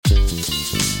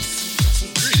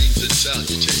Greetings and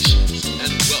salutations,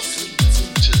 and welcome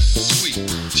to Sweet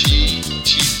Tea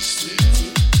Tuesday.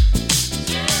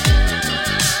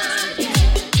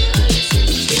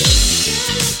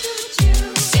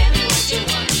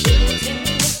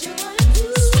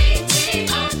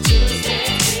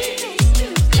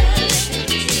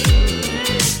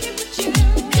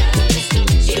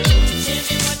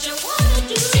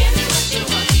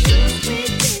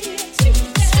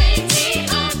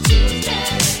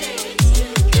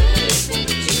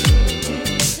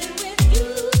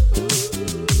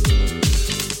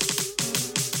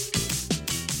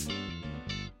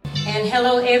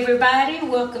 Hello everybody,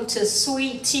 welcome to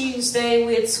Sweet Tuesday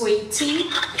with Sweet Tea.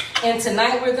 And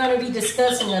tonight we're going to be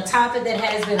discussing a topic that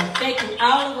has been affecting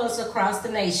all of us across the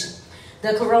nation,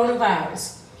 the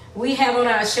coronavirus. We have on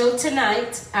our show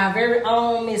tonight our very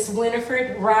own Miss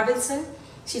Winnifred Robinson.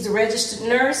 She's a registered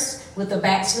nurse with a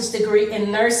bachelor's degree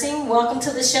in nursing. Welcome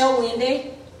to the show,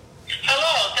 Wendy.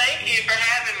 Hello, thank you for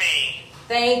having me.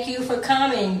 Thank you for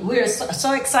coming. We're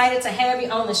so excited to have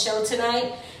you on the show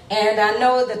tonight. And I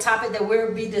know the topic that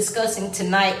we'll be discussing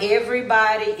tonight,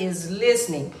 everybody is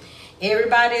listening.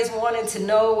 Everybody is wanting to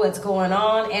know what's going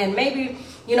on. And maybe,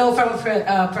 from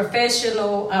a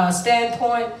professional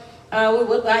standpoint, we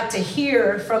would like to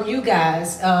hear from you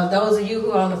guys, those of you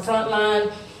who are on the front line,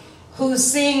 who's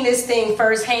seeing this thing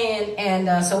firsthand.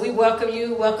 And so we welcome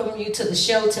you to the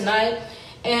show tonight.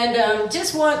 And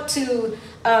just want to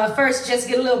first just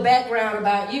get a little background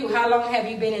about you. How long have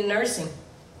you been in nursing?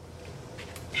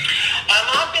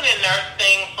 I've been in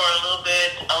nursing for a little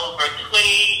bit over 20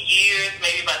 years,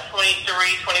 maybe about 23,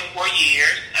 24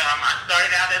 years. I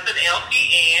started out as an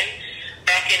LPN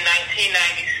back in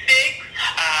 1996.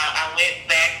 I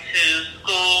went back to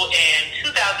school in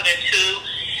 2002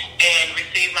 and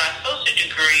received my associate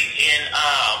degree in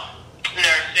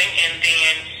nursing. And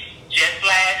then just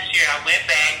last year, I went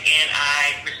back and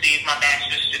I received my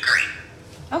bachelor's degree.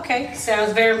 Okay,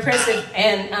 sounds very impressive.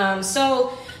 And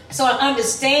So I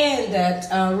understand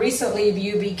that recently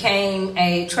you became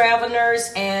a travel nurse,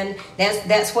 and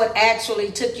that's what actually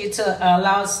took you to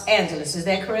Los Angeles. Is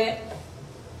that correct?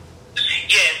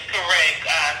 Yes, correct.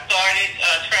 I started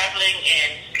traveling in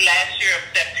last year of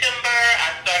September.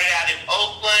 I started out in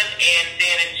Oakland, and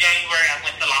then in January I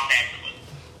went to Los Angeles.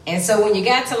 And so when you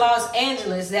got to Los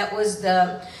Angeles, that was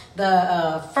the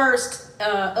first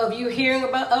of you hearing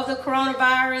of the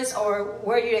coronavirus, or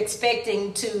were you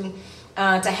expecting to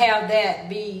have that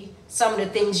be some of the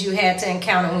things you had to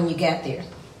encounter when you got there?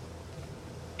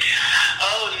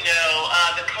 Oh, no.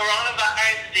 The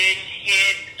coronavirus didn't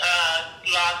hit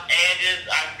Los Angeles,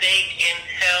 I think,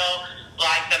 until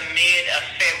like the mid of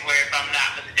February, if I'm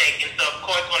not mistaken. So, of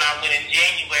course, when I went in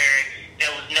January, there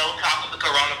was no talk of the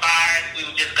coronavirus. We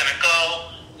were just going to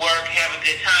go, work, have a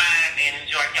good time, and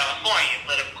enjoy California.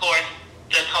 But, of course,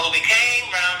 the COVID came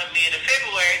around the mid of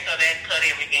February, so that cut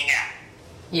everything out.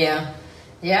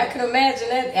 Yeah, I can imagine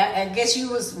that. I guess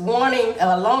you was longing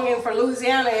for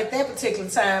Louisiana at that particular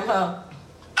time, huh?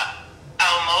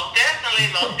 Most definitely.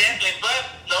 But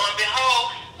lo and behold,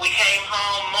 we came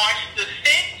home March the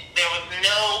 6th. There was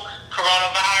no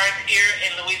coronavirus here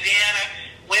in Louisiana.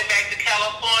 Went back to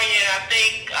California, and I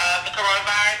think the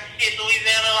coronavirus hit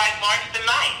Louisiana like March the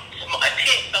 9th, a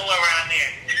 10th, somewhere around there.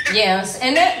 Yes,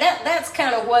 and that's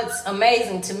kind of what's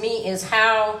amazing to me is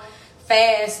how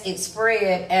fast it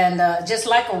spread, and just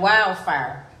like a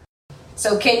wildfire.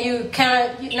 So can you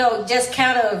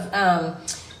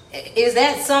is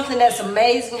that something that's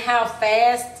amazing, how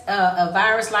fast a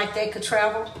virus like that could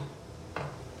travel?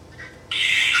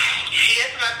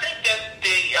 Yes, and I think that's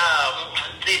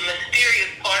the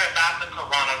mysterious part about the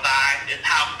coronavirus is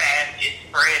how fast it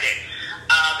spread.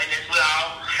 And as we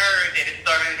all heard that it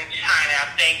started in China,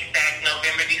 I think back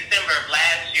November, December of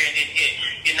last year, and it hit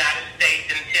United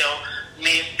States until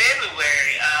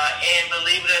mid-February, and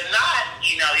believe it or not,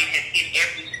 it has hit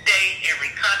every state,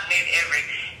 every continent,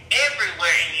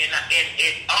 everywhere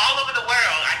in all over the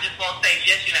world. I just won't say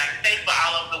just United States, but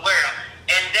all over the world.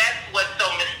 And that's what's so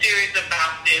mysterious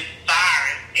about this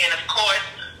virus. And of course,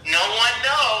 no one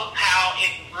knows how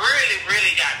it really,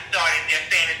 really got started. They're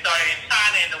saying it started in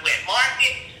China in the wet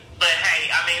market, but hey,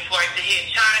 for it to hit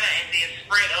China and then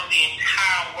spread over the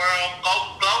entire world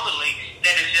globally,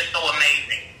 that is just so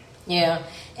amazing. Yeah,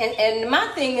 and my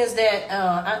thing is that,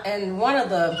 and one of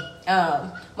the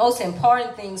most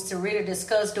important things to really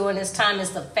discuss during this time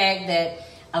is the fact that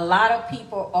a lot of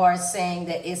people are saying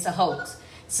that it's a hoax.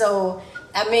 So,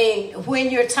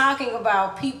 when you're talking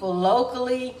about people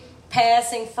locally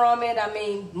passing from it,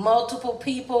 multiple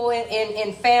people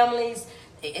in families,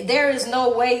 there is no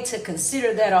way to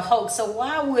consider that a hoax. So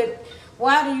why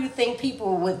why do you think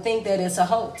people would think that it's a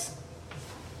hoax?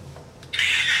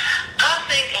 I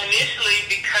think initially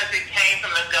because it came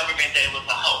from the government that it was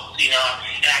a hoax, and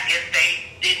I guess they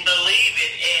didn't believe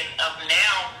it. And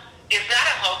now it's not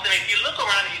a hoax. And if you look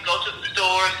around and you go to the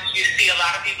stores, you see a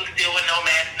lot of people still with no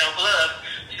mask, no gloves.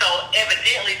 So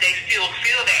evidently they still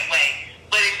feel that way.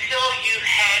 But until you've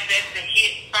had that to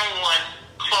hit someone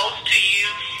close to you,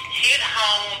 hit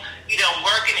home,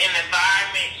 working in an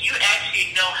environment, you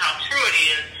actually know how true it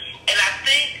is. And I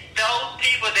think those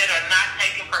people that are not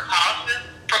taking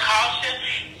precaution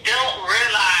don't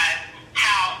realize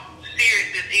how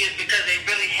serious this is because they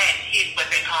really hadn't hit what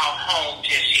they call home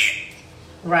just yet.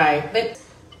 Right. But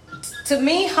to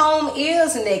me, home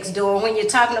is next door when you're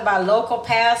talking about local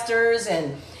pastors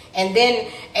and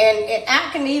I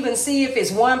can even see if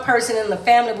it's one person in the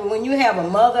family, but when you have a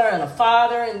mother and a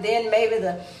father and then maybe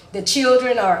the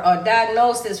children are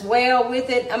diagnosed as well with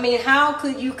it, I mean, how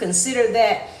could you consider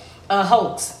that a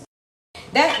hoax?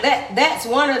 That's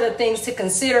one of the things to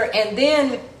consider. And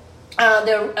then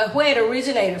where it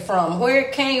originated from, where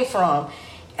it came from.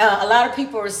 A lot of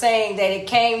people are saying that it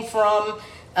came from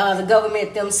the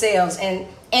government themselves.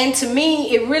 And to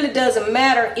me, it really doesn't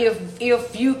matter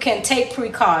if you can take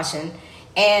precaution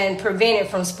and prevent it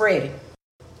from spreading.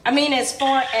 I mean, as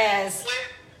far as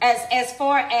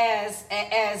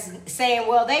saying,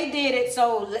 well, they did it,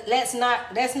 so let's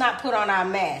not put on our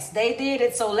mask. They did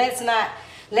it, so let's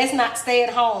not stay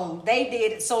at home. They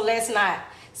did it, so let's not.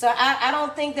 So I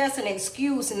don't think that's an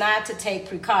excuse not to take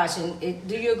precaution.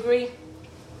 Do you agree?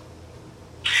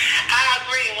 I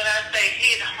agree. When I say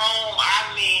hit home,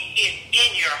 I mean hit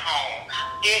in your home.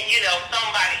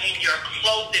 Somebody in your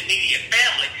close immediate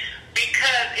family.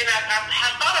 Because, I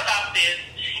thought about this,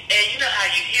 and you know how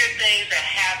you hear things that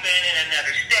happen in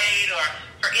another state, or,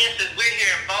 for instance, we're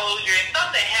here in Bossier, and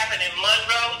something happened in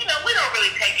Monroe, we don't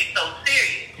really take it so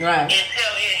serious. Right.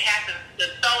 Until it happens to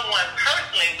someone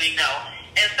personally we know.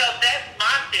 And so that's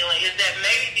my feeling, is that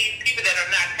maybe these people that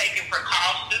are not taking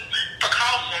precaution,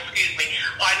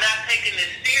 are not taking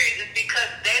this serious is because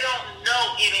they don't know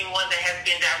anyone that has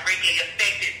been directly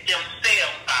affected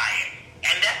themselves by it.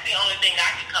 And that's the only thing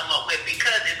I can come up with,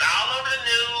 because it's all over the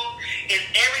news, it's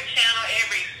every channel,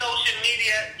 every social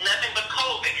media, nothing but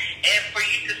COVID. And for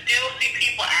you to still see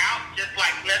people out just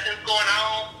like nothing's going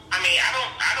on, I mean, I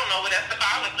don't know what that's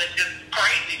about, but just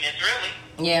craziness, really.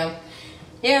 Yeah.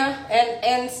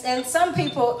 And some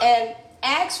people, and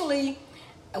actually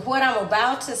what I'm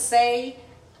about to say,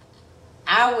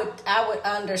 I would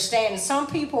understand. Some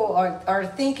people are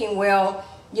thinking, well,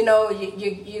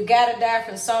 you got to die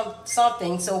from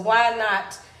something, so why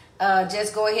not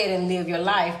just go ahead and live your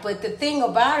life? But the thing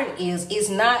about it is, it's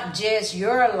not just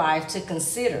your life to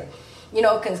consider.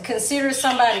 Consider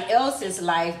somebody else's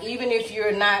life, even if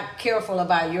you're not careful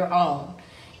about your own.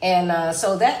 And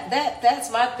so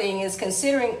that's my thing, is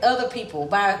considering other people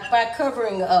by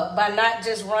covering up, by not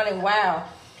just running wild.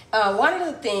 One of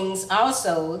the things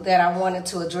also that I wanted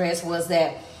to address was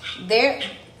that they're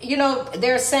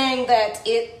saying that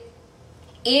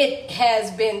it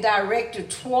has been directed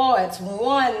towards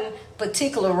one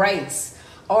particular race,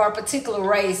 or a particular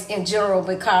race in general,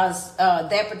 because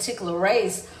that particular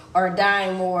race are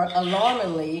dying more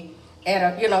alarmingly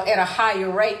at a higher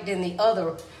rate than the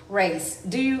other race.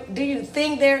 Do you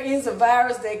think there is a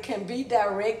virus that can be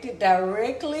directed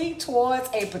directly towards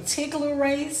a particular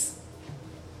race?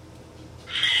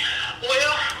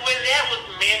 Well, when that was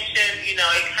mentioned, it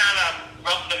kind of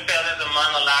ruffled the feathers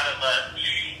among a lot of us.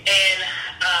 And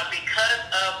because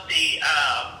of the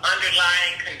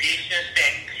underlying conditions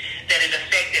that it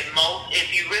affected most,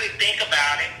 if you really think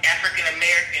about it, African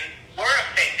Americans were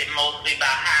affected mostly by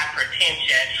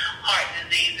hypertension, heart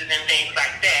diseases, and things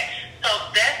like that. So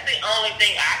that's the only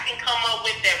thing I can come up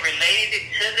with that related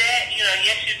to that.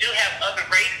 Yes, you do have other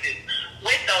races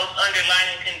with those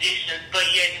underlying conditions, but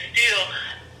yet still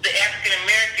the African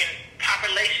American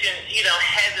population,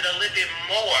 has it a little bit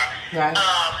more. Right.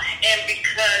 And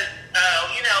because,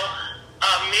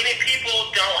 many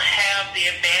people don't have the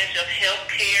advantage of health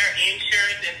care,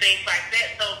 insurance, and things like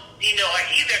that. So, or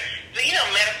either,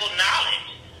 medical knowledge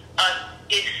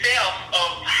itself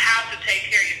of how to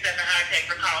take care of yourself and how to take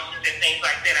precautions and things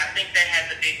like that. I think that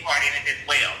has a big part in it as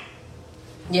well.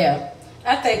 Yeah,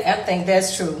 I think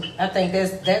that's true. I think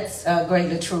that's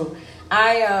greatly true.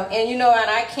 And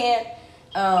I can't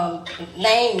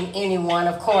name anyone,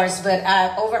 of course, but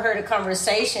I overheard a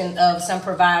conversation of some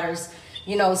providers,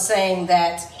 saying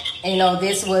that,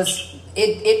 this was,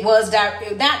 it was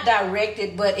not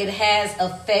directed, but it has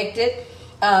affected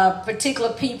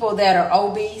particular people that are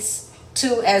obese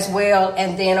too, as well.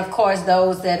 And then, of course,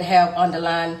 those that have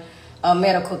underlying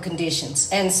medical conditions.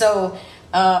 And so,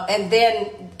 and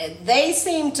then they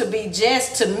seem to be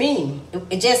just, to me,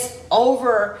 just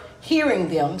overhearing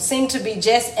them, seem to be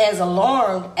just as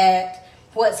alarmed at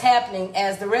what's happening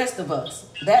as the rest of us.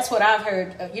 That's what I've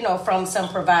heard, from some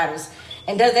providers.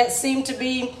 And does that seem to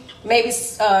be maybe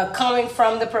coming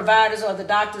from the providers or the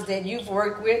doctors that you've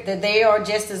worked with, that they are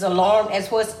just as alarmed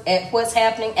as what's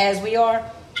happening as we are?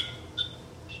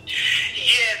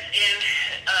 Yes, and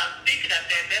speaking of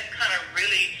that, that's kind of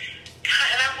really,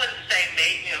 and I wouldn't say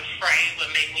make me afraid,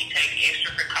 but make me take extra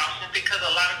precautions, because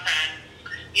a lot of times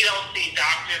you don't see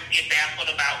doctors get baffled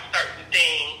about certain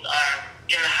things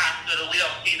in the hospital. We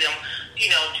don't see them,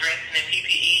 dressing in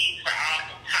PPEs for all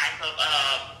type of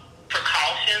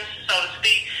precautions, so to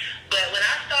speak. But when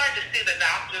I started to see the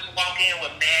doctors walk in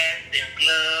with masks and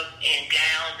gloves and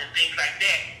gowns and things like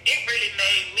that, it really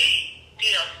made me,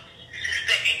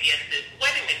 second guess this.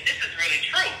 Wait a minute, this is really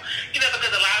true.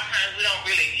 Because a lot of times we don't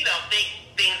really,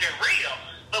 think things are real.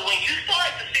 But when you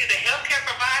start to see the healthcare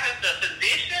providers, the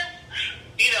physicians,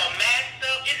 masked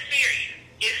up, it's serious.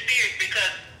 It's serious,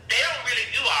 because they don't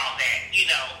really do all that,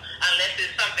 unless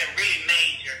it's something really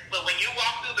major. But when you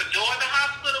walk through the door of the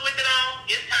hospital with it on,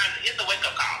 it's a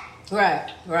wake-up call.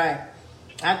 Right.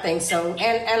 I think so.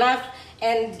 I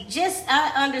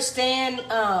understand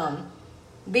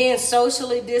being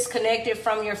socially disconnected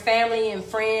from your family and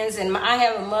friends. And I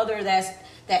have a mother that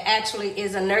actually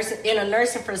is in a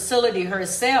nursing facility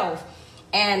herself.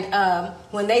 And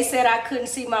when they said I couldn't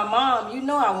see my mom,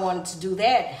 I wanted to do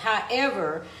that.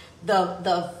 However,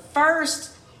 the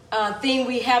first thing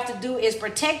we have to do is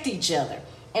protect each other.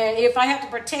 And if I have to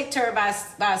protect her by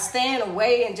staying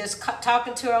away and just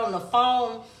talking to her on the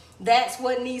phone, that's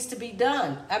what needs to be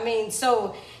done. I mean,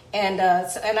 and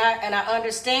I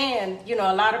understand,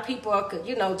 a lot of people are,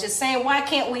 just saying, why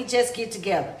can't we just get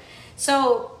together?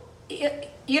 So,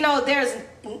 there's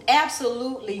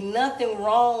absolutely nothing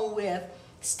wrong with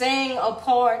staying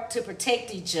apart to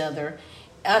protect each other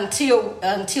until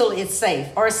it's safe,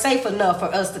 or safe enough for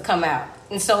us to come out.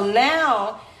 And so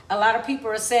now a lot of people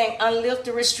are saying, unlift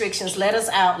the restrictions, let us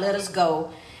out, let us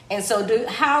go. And so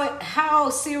how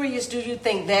serious do you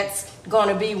think that's going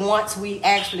to be once we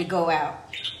actually go out?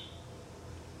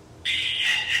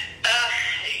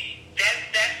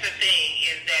 That's the thing,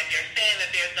 is that they're saying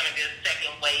that there's going to be a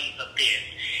second wave of this.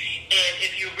 And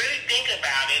if you really think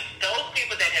about it, those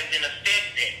people that have been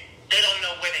affected, they don't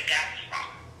know where they got it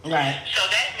from. Right. So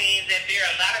that means that there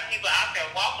are a lot of people out there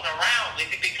walking around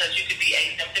with it, because you could be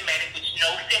asymptomatic with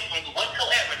no symptoms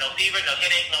whatsoever, no fever, no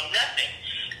headache, no nothing.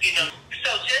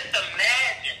 So just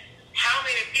imagine how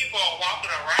many people are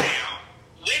walking around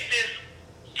with this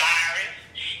virus,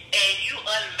 and you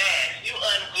unmask, you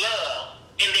unglove,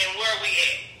 and then where are we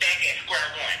at? Back at square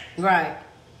one. Right.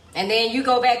 And then you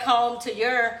go back home to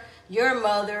your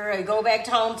mother, or go back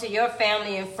home to your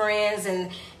family and friends,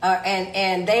 and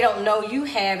they don't know you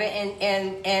have it,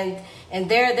 and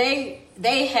there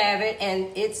they have it, and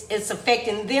it's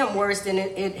affecting them worse than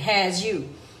it has you.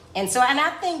 And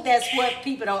I think that's what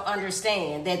people don't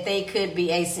understand, that they could be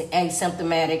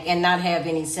asymptomatic and not have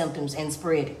any symptoms and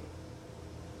spread it.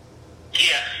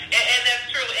 Yeah, and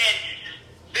that's true. And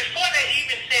before they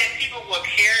even said people were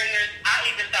carriers, I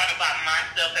even thought about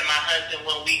myself and my husband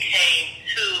when we came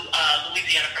to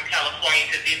Louisiana from California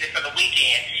to visit for the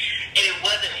weekend, and it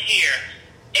wasn't here.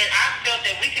 And I felt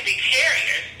that we could be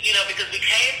carriers, because we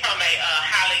came from a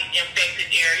highly infected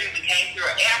area. We came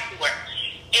through an airport,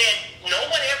 and no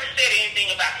one ever said anything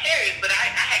about carriers, but I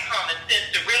had common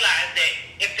sense to realize that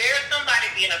if there's somebody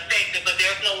being affected, but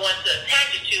there's no one to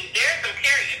attach it to, there's some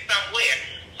carriers somewhere.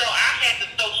 So I had to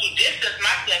social distance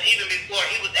myself even before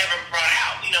he was ever brought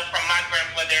out, from my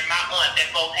grandmother and my aunt that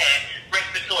both had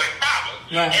respiratory problems.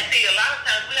 Right. And see, a lot of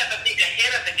times we have to think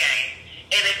ahead of the game.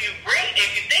 And if you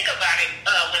think about it,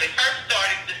 when it first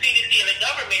started, the CDC and the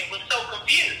government was so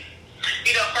confused.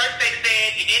 First they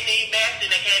said you didn't need masks,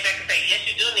 and they came back and said, yes,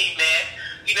 you do need masks.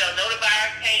 No, the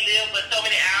virus can't live but so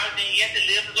many hours, and yes, it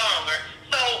lives longer.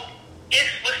 So it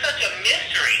was such a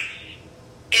mystery.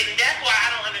 And that's why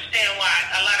I don't understand why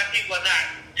a lot of people are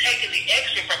not taking the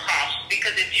extra precautions,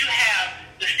 because if you have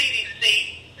the CDC,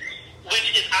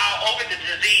 which is all over the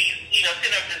disease,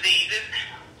 Center of Diseases,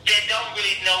 that don't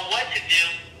really know what to do,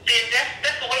 then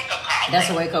that's a wake-up call. That's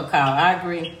a wake-up call. I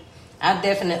agree. I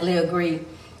definitely agree.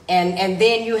 And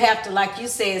then you have to, like you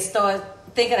said, start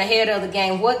thinking ahead of the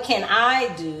game. What can I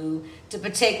do to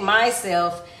protect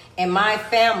myself and my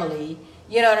family?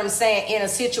 You know what I'm saying? In a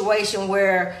situation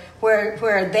where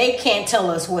they can't tell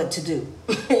us what to do.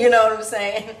 You know what I'm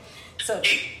saying? So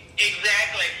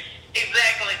exactly.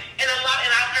 And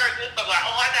I've heard this a lot.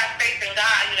 Oh, I got faith in God.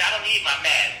 I don't need my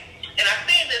mask. and I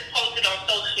seen this posted on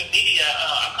social media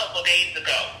a couple days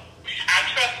ago. I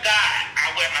trust God.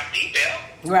 I wear my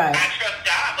seatbelt. Right. I trust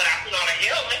God, but I put on a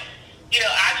helmet.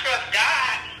 I trust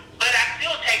God, but I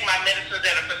still take my medicines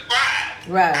that are prescribed.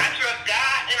 Right. I trust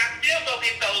God, and I still go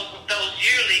get those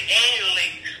annually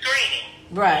screenings.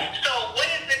 Right. So what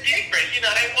is the difference?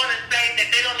 They want to say that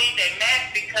they don't need their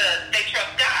mask because they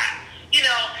trust God.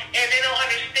 And they don't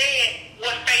understand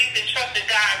what faith and trust in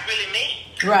God really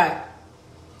means. Right.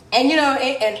 And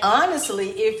and honestly,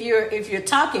 if you're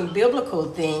talking biblical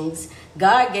things,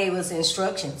 God gave us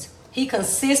instructions. He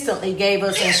consistently gave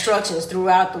us instructions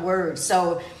throughout the word.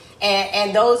 So,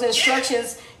 and those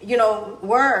instructions,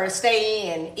 were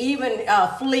stay in, even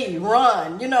flee,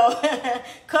 run,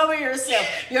 cover yourself.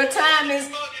 Your time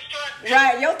is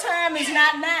right. Your time is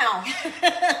not now.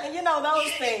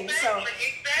 Those things. So,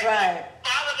 Exactly. right.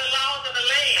 Follow the laws of the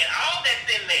land. All that's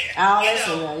in there. All that's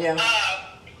in there. Yeah.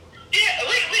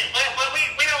 We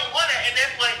don't want to, and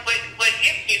that's what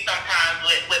gets me sometimes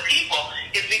with people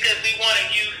is because we want to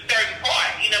use certain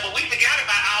parts, but we forgot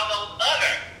about all those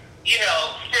other,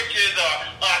 scriptures or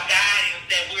guidance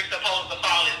that we're supposed to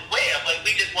follow as well. But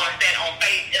we just want to stand on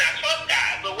faith and I trust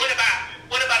God. But what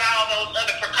about all those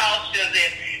other precautions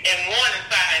and warning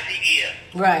signs He gives?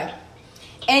 Right.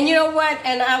 And you know what?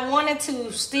 And I wanted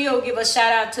to still give a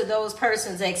shout out to those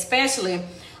persons, especially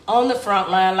on the front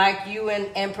line, like you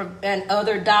and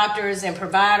other doctors and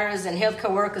providers and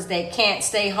healthcare workers that can't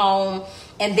stay home.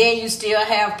 And then you still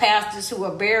have pastors who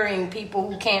are burying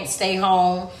people who can't stay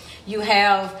home. You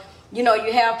have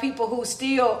people who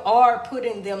still are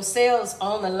putting themselves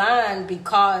on the line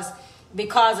because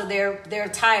of their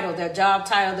title, their job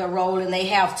title, their role, and they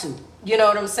have to. You know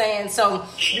what I'm saying? So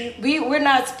we're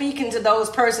not speaking to those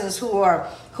persons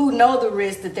who know the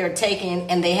risk that they're taking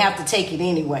and they have to take it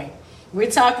anyway.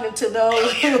 We're talking to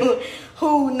those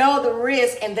who know the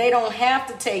risk and they don't have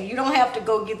to take. You don't have to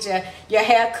go get your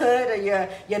hair cut or your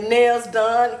nails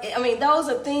done. I mean, those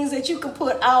are things that you can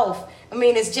put off. I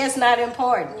mean, it's just not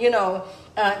important,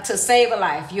 to save a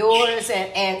life, yours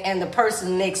and the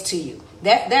person next to you.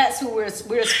 That's who we're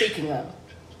speaking of.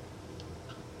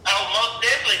 Oh, most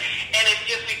definitely. And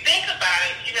if we think about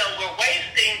it, we're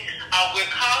wasting,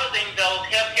 we're causing those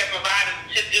healthcare providers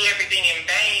to do everything in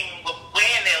vain with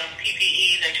wearing those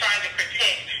PPEs and trying to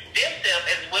protect themselves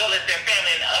as well as their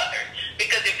family and others.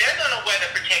 Because if they're going to wear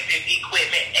the protective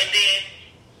equipment and then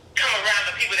come around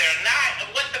the people that are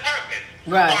not, what's the purpose?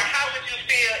 Right. Or how would you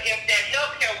feel if that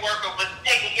healthcare worker was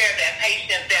taking care of that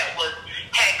patient that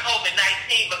had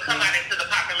COVID-19 but come out into the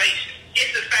population?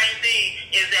 It's the same thing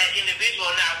as that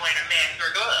individual not wearing a mask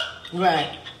or gloves.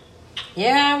 Right.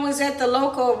 Yeah, I was at the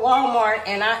local Walmart,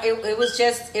 and it was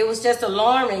just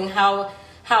alarming how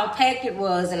packed it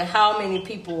was and how many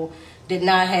people did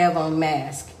not have on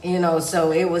masks.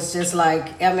 So it was just like,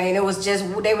 it was just,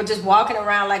 they were just walking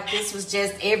around like this was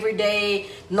just everyday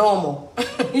normal.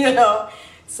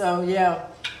 So yeah.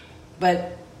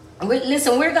 But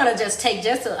listen, we're gonna just take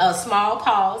just a small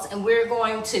pause, and we're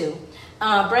going to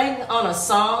bring on a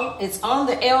song. It's on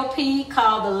the LP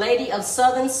called The Lady of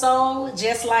Southern Soul,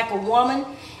 Just Like a Woman.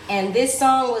 And this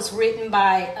song was written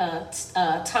by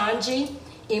Tanji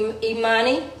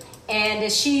Imani.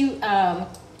 And she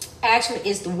actually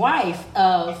is the wife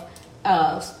of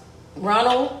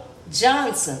Ronald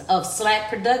Johnson of Slack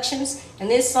Productions. And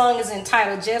this song is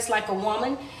entitled Just Like a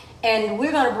Woman. And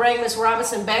we're going to bring Miss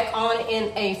Robinson back on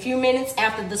in a few minutes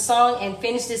after the song and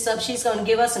finish this up. She's going to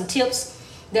give us some tips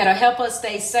that'll help us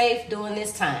stay safe during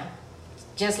this time.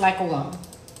 Just like a woman.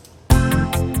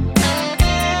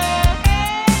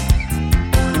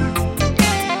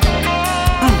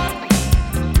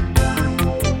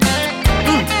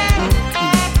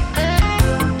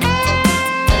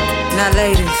 Now,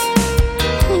 ladies,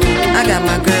 I got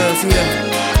my girls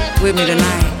here with me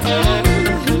tonight.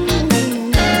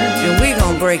 And we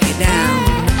gonna break it down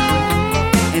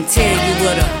and tell you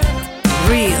what a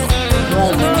real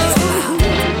woman is about.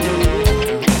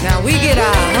 Now we get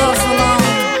our hustle on,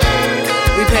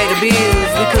 we pay the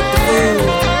bills, we cook the food,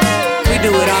 we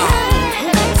do it all.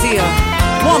 See, a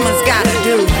woman's gotta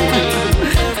do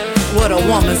what a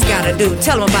woman's gotta do.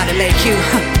 Tell them about it, Lady Q.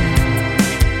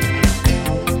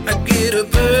 I get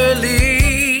up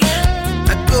early,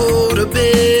 I go to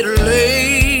bed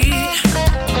late.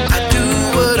 I do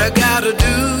what I gotta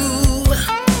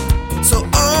do, so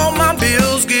all my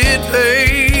bills get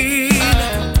paid.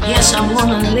 Yes, I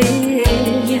wanna live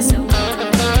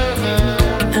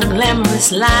a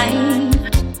glamorous life.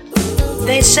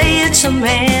 They say it's a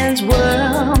man's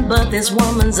world, but this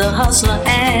woman's a hustler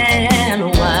and a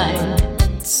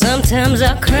wife. Sometimes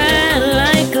I cry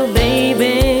like a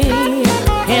baby,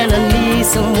 and and I need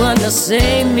someone to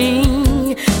save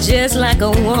me, just like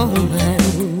a woman.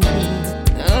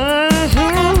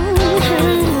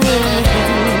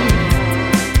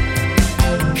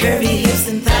 Curvy hips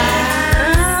and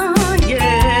thighs, Oh,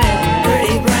 yeah.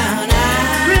 pretty brown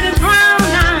eyes, Pretty brown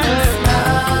eyes.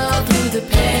 all through the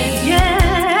pain. Yeah.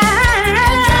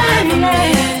 Driving me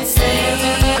insane.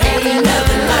 Ain't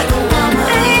nothing like a woman.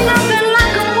 Ain't nothing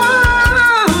like a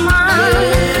woman.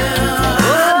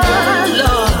 Oh,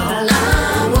 Lord.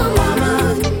 I'm a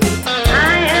woman.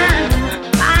 I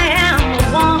am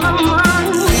a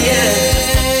woman. Yeah.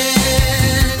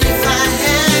 If I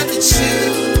had to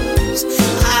choose,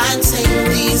 I'd take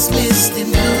these misty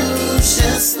moves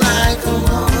just like a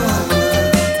woman.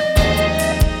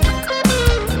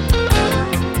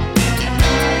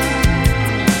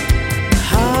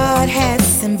 Hard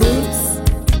hats and boots,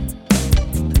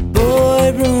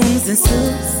 boardrooms and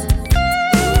suits.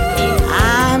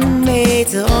 I'm made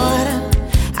to order.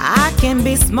 I can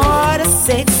be smart or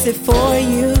sexy for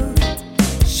you.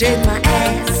 Shake my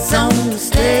ass on the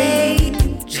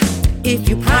stage if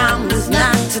you promise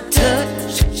not to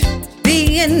touch.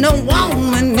 Being a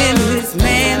woman in this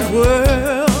man's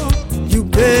world, you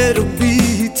better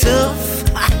be tough.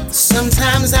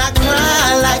 Sometimes I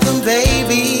cry like a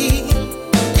baby,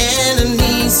 and I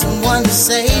need someone to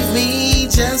save me,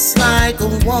 just like a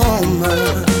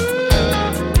woman.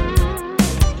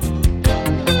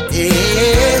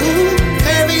 Yeah,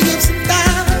 curvy hips and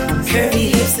thighs, curvy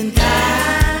hips and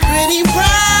thighs, pretty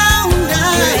brown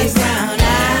eyes,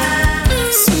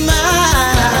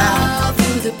 smile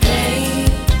through the pain.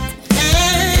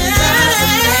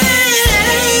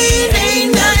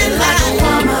 Ain't nothing like a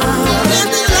woman,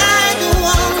 nothing like a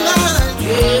woman.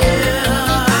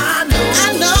 Yeah, I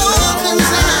know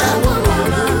 'cause I'm a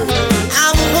woman.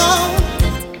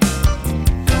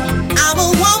 I'm a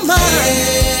woman.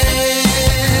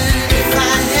 If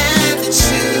I had to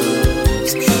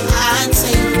choose, I'd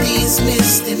take these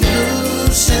misty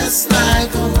moves just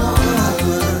like a woman.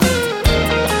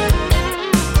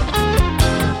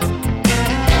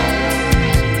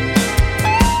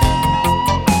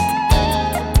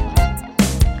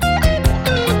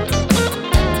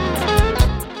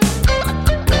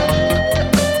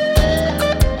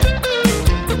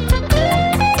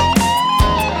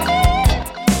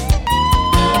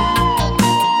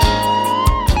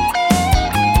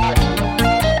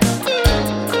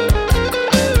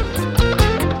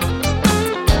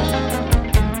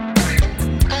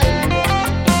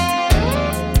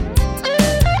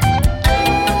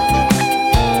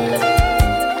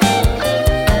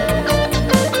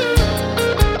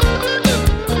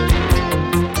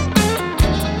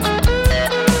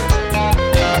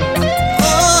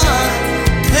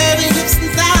 Curvy hips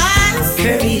and thighs,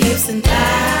 curvy hips and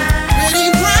thighs, pretty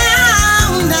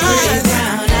brown eyes,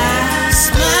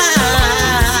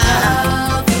 smile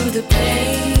through the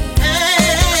pain.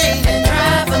 Hey,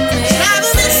 driving me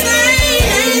insane.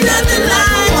 Ain't nothing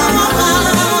like a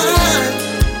woman.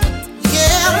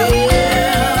 Yeah,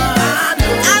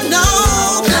 I know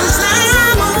 'cause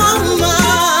I'm a woman.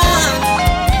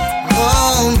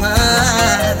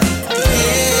 Woman.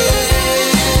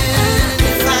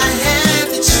 If I had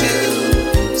to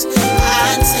choose,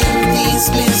 I'd take these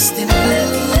misty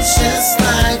moves just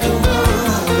like a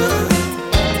woman.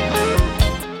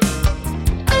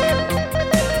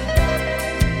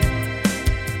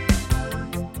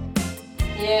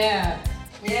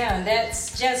 Yeah,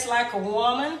 that's Just Like a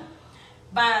Woman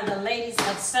by the Ladies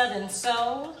of Southern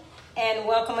Soul. And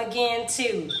welcome again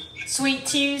to Sweet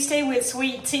Tuesday with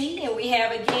Sweet Tea. And we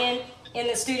have again in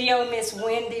the studio Miss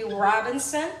Winnifred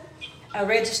Robinson, a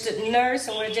registered nurse.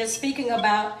 And we're just speaking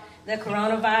about the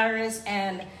coronavirus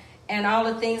and all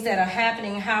the things that are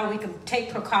happening, how we can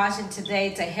take precaution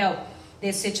today to help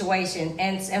this situation.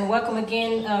 And welcome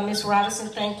again, Miss Robinson.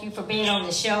 Thank you for being on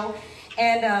the show.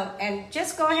 And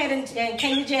just go ahead and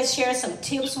can you just share some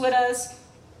tips with us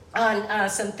on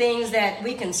some things that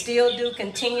we can still do,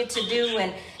 continue to do,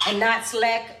 and not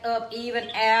slack up even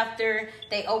after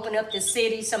they open up the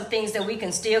city. Some things that we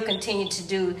can still continue to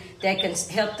do that can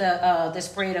help the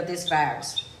spread of this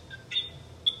virus.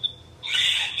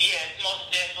 Yes, most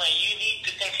definitely. You need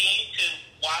to continue to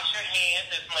wash your hands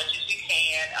as much as you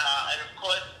can. And of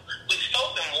course, with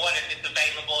soap and water if it's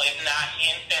available, if not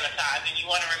hand sanitizer. You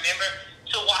want to remember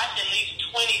to wash at least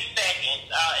 20 seconds,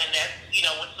 and that's,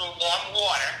 with some warm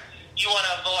water. You want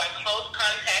to avoid close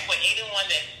contact with anyone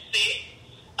that's sick.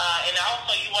 And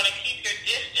also you want to keep your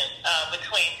distance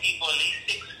between people, at least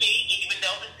 6 feet, even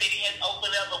though the city has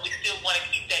opened up, but we still want to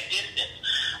keep that distance.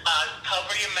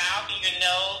 Cover your mouth and your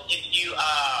nose if you,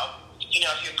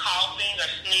 if you're coughing or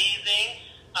sneezing.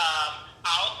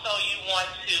 Also,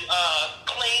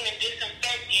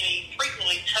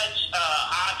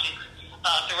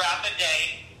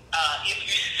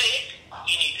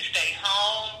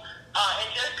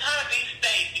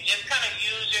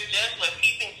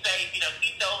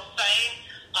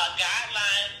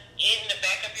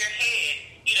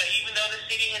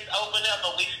 city has opened up,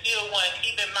 but we still want to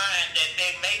keep in mind that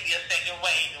there may be a second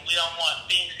wave, and we don't want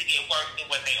things to get worse than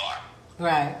what they are.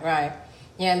 Right.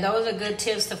 Yeah, and those are good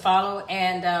tips to follow.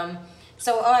 And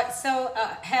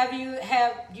have you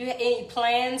any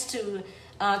plans to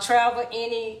travel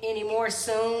any more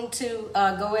soon to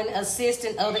go and assist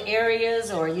in other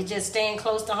areas, or are you just staying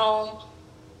close to home?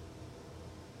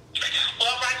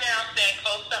 Well, right now I'm staying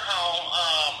close to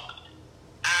home.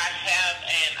 I have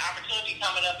an opportunity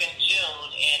coming up in June,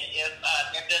 and if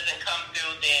that doesn't come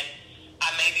through, then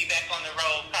I may be back on the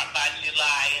road by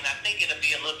July, and I think it'll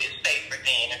be a little bit safer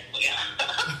then as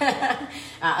well.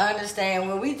 I understand.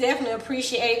 Well, we definitely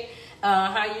appreciate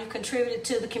how you contributed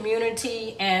to the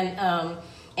community, and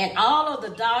all of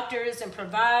the doctors and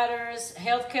providers,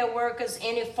 healthcare workers,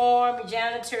 any form,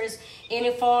 janitors,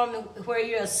 any form where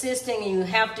you're assisting and you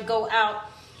have to go out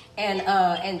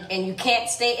and you can't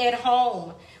stay at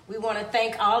home. We want to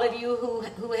thank all of you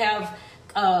who have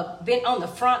been on the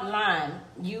front line.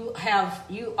 You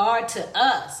are to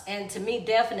us, and to me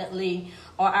definitely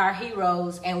are our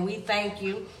heroes, and we thank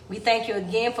you. We thank you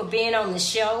again for being on the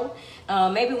show.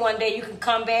 Maybe one day you can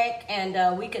come back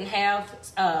and we can have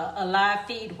a live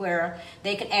feed where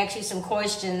they can ask you some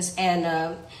questions and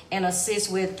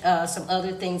assist with some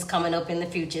other things coming up in the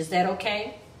future. Is that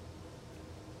okay?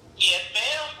 Yes,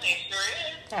 ma'am. It sure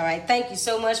is. All right. Thank you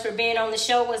so much for being on the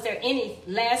show. Was there any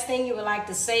last thing you would like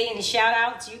to say? Any shout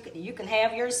outs? You can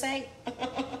have your say. Well, no,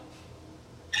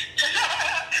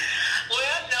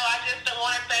 I just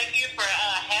want to thank you for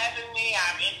having me.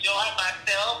 I've enjoyed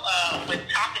myself with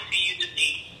talking to you this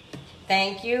evening.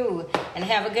 Thank you. And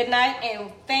have a good night.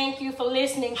 And thank you for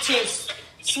listening to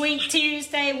Sweet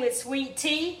Tuesday with Sweet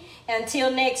Tea.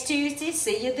 Until next Tuesday,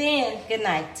 see you then. Good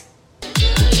night.